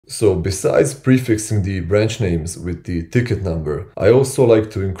So besides prefixing the branch names with the ticket number, I also like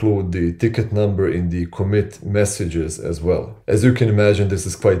to include the ticket number in the commit messages as well. As you can imagine, this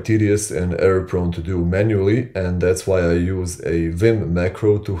is quite tedious and error prone to do manually, and that's why I use a Vim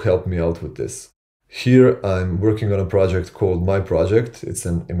macro to help me out with this. Here I'm working on a project called My Project. It's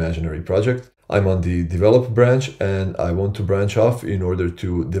an imaginary project. I'm on the develop branch and I want to branch off in order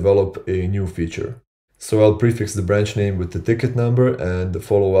to develop a new feature. So I'll prefix the branch name with the ticket number and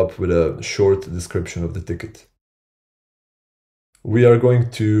follow up with a short description of the ticket. We are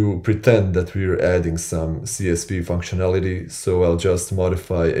going to pretend that we're adding some CSV functionality, so I'll just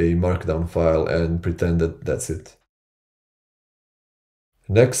modify a markdown file and pretend that that's it.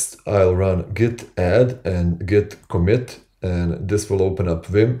 Next, I'll run git add and git commit, and this will open up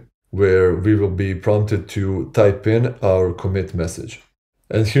Vim, where we will be prompted to type in our commit message.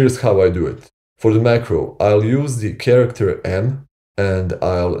 And here's how I do it. For the macro, I'll use the character M and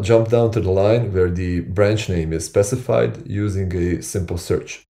I'll jump down to the line where the branch name is specified using a simple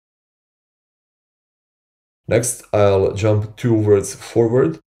search. Next, I'll jump 2 words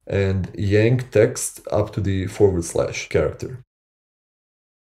forward and yank text up to the / character.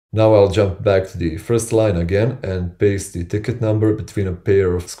 Now I'll jump back to the first line again and paste the ticket number between a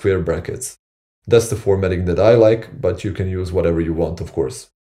pair of square brackets. That's the formatting that I like, but you can use whatever you want, of course.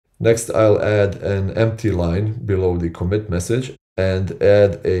 Next, I'll add an empty line below the commit message and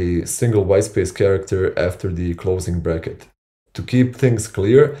add a single whitespace character after the closing bracket. To keep things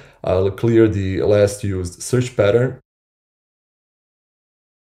clear, I'll clear the last used search pattern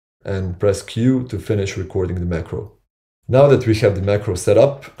and press Q to finish recording the macro. Now that we have the macro set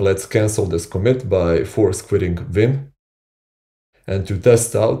up, let's cancel this commit by force quitting Vim. And to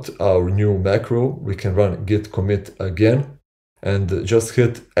test out our new macro, we can run git commit again and just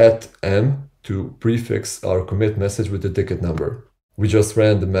hit @m to prefix our commit message with the ticket number. We just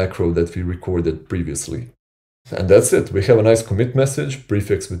ran the macro that we recorded previously. And that's it. We have a nice commit message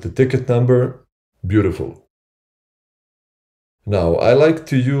prefixed with the ticket number. Beautiful. Now, I like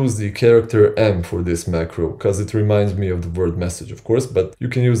to use the character M for this macro because it reminds me of the word message, of course, but you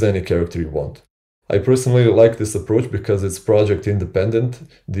can use any character you want. I personally like this approach because it's project independent.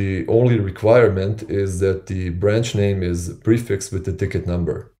 The only requirement is that the branch name is prefixed with the ticket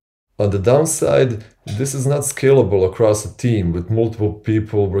number. On the downside, this is not scalable across a team with multiple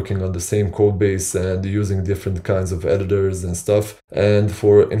people working on the same code base and using different kinds of editors and stuff. And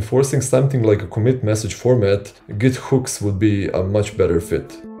for enforcing something like a commit message format, Git hooks would be a much better fit.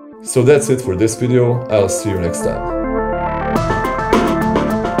 So that's it for this video. I'll see you next time.